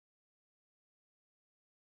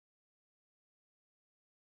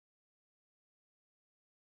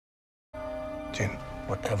Jin,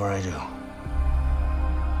 whatever I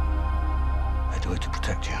do it to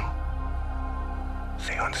protect you.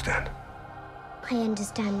 So you understand? I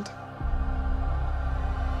understand.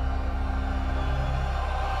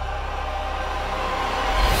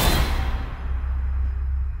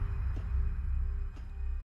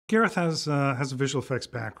 Gareth has a visual effects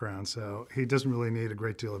background, so he doesn't really need a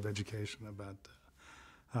great deal of education about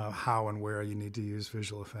how and where you need to use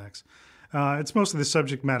visual effects. It's mostly the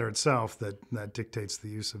subject matter itself that dictates the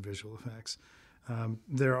use of visual effects.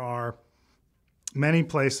 There are many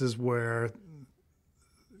places where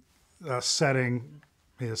a setting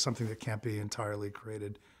is something that can't be entirely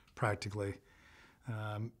created practically,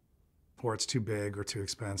 or it's too big or too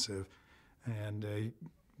expensive, and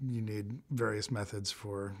you need various methods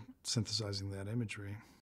for synthesizing that imagery.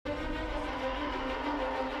 You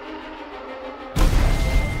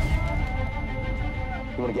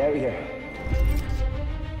want to get out of here?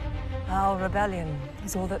 Our rebellion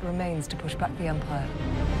is all that remains to push back the Empire.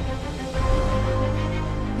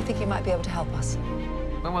 We think you might be able to help us.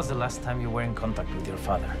 When was the last time you were in contact with your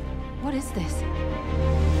father? What is this?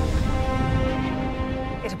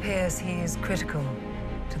 It appears he is critical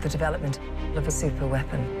to the development of a super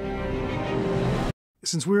weapon.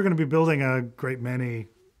 Since we were going to be building a great many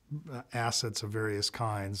assets of various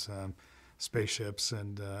kinds, spaceships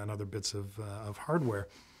and other bits of hardware,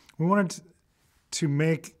 we wanted to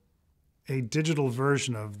make a digital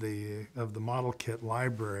version of the model kit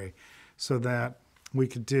library so that we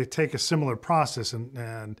could take a similar process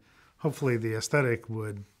and hopefully the aesthetic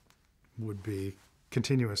would be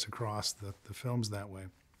continuous across the films that way.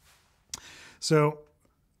 So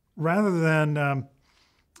rather than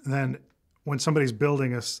when somebody's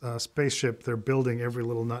building a spaceship, they're building every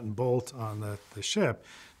little nut and bolt on the ship.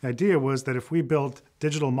 The idea was that if we built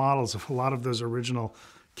digital models of a lot of those original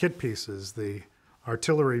kit pieces, the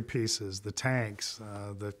artillery pieces, the tanks,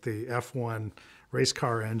 the F1 race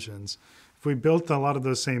car engines, if we built a lot of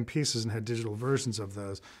those same pieces and had digital versions of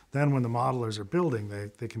those, then when the modelers are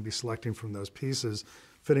building, they can be selecting from those pieces,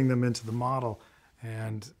 fitting them into the model,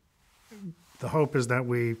 and the hope is that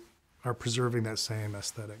we are preserving that same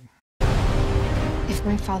aesthetic. If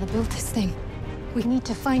my father built this thing, we need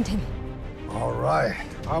to find him. All right.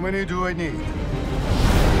 How many do I need?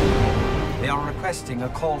 They are requesting a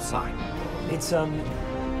call sign. It's,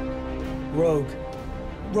 Rogue.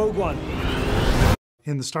 Rogue One.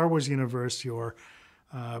 In the Star Wars universe, your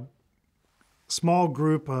small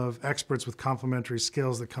group of experts with complementary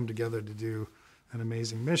skills that come together to do an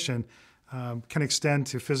amazing mission can extend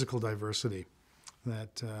to physical diversity.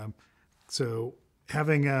 So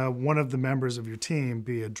having one of the members of your team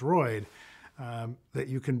be a droid, that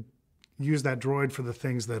you can use that droid for the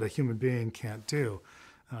things that a human being can't do.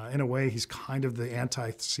 In a way, he's kind of the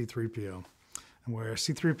anti-C-3PO. And where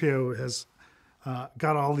C-3PO has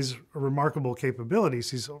got all these remarkable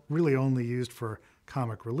capabilities, he's really only used for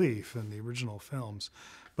comic relief in the original films.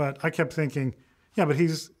 But I kept thinking, yeah, but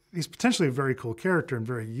he's potentially a very cool character and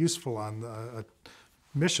very useful on a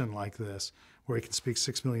mission like this, where he can speak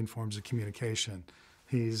 6 million forms of communication.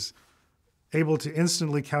 He's able to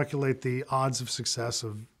instantly calculate the odds of success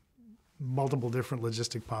of multiple different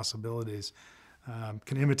logistic possibilities,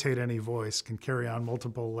 can imitate any voice, can carry on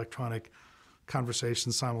multiple electronic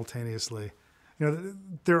conversations simultaneously. You know,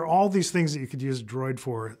 there are all these things that you could use a droid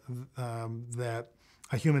for that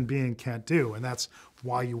a human being can't do, and that's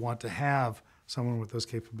why you want to have someone with those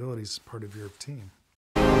capabilities as part of your team.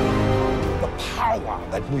 The power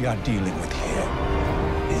that we are dealing with here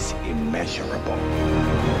is immeasurable.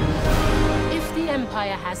 If the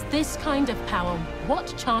Empire has this kind of power,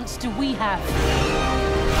 what chance do we have?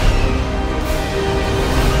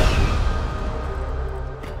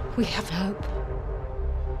 We have hope.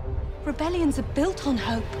 Rebellions are built on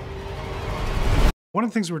hope. One of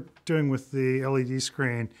the things we're doing with the LED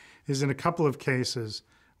screen is in a couple of cases,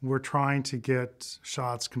 we're trying to get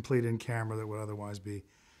shots complete in camera that would otherwise be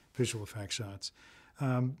visual effect shots.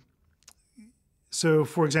 So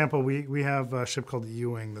for example, we have a ship called the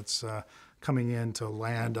Ewing that's coming in to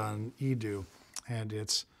land on Edu, and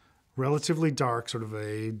it's relatively dark, sort of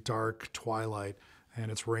a dark twilight, and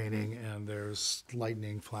it's raining and there's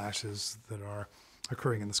lightning flashes that are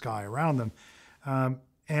occurring in the sky around them.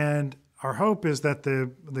 And our hope is that the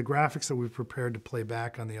graphics that we've prepared to play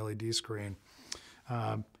back on the LED screen,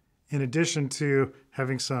 in addition to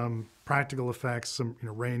having some practical effects, some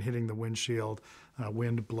rain hitting the windshield,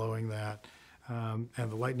 wind blowing that, and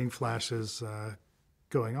the lightning flashes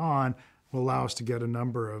going on, will allow us to get a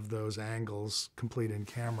number of those angles complete in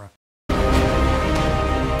camera.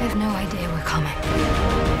 They've no idea we're coming.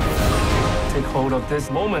 Take hold of this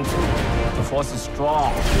moment. The force is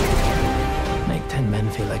strong. make 10 men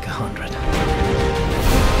feel like 100.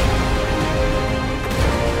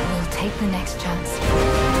 We'll take the next chance.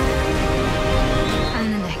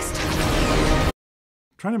 And the next.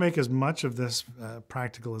 Trying to make as much of this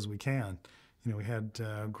practical as we can. You know, we had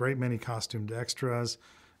a great many costumed extras,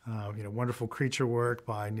 you know, wonderful creature work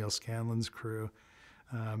by Neil Scanlon's crew.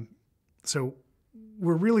 So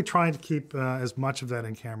we're really trying to keep as much of that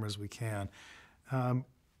in camera as we can.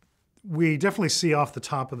 We definitely see off the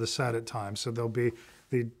top of the set at times. So there'll be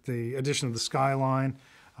the addition of the skyline.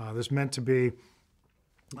 There's meant to be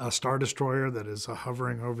a Star Destroyer that is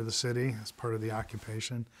hovering over the city as part of the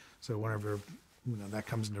occupation. So whenever that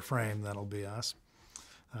comes into frame, that'll be us.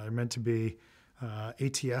 They're meant to be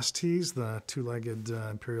ATSTs, the two-legged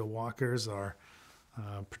Imperial walkers, are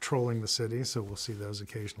patrolling the city, so we'll see those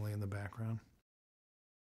occasionally in the background.